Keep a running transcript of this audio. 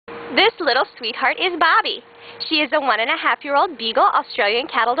This little sweetheart is Bobbie. She is a 1.5-year-old Beagle Australian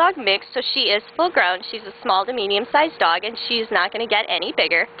cattle dog mix, so she is full grown. She's a small to medium-sized dog, and she's not going to get any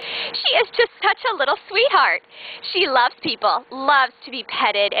bigger. She is just such a little sweetheart. She loves people, loves to be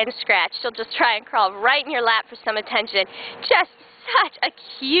petted and scratched. She'll just try and crawl right in your lap for some attention. Just such a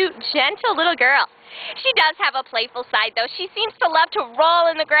cute, gentle little girl. She does have a playful side, though. She seems to love to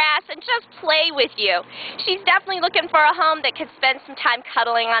roll in the grass and just play with you. She's definitely looking for a home that could spend some time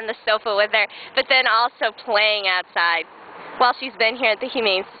cuddling on the sofa with her, but then also playing outside. While she's been here at the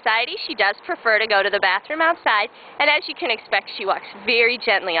Humane Society, she does prefer to go to the bathroom outside, and as you can expect, she walks very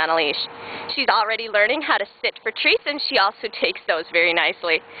gently on a leash. She's already learning how to sit for treats, and she also takes those very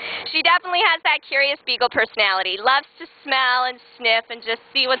nicely. She definitely has that curious Beagle personality, loves to smell and sniff and just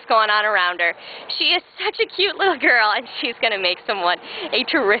see what's going on around her. She is such a cute little girl, and she's going to make someone a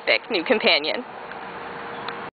terrific new companion.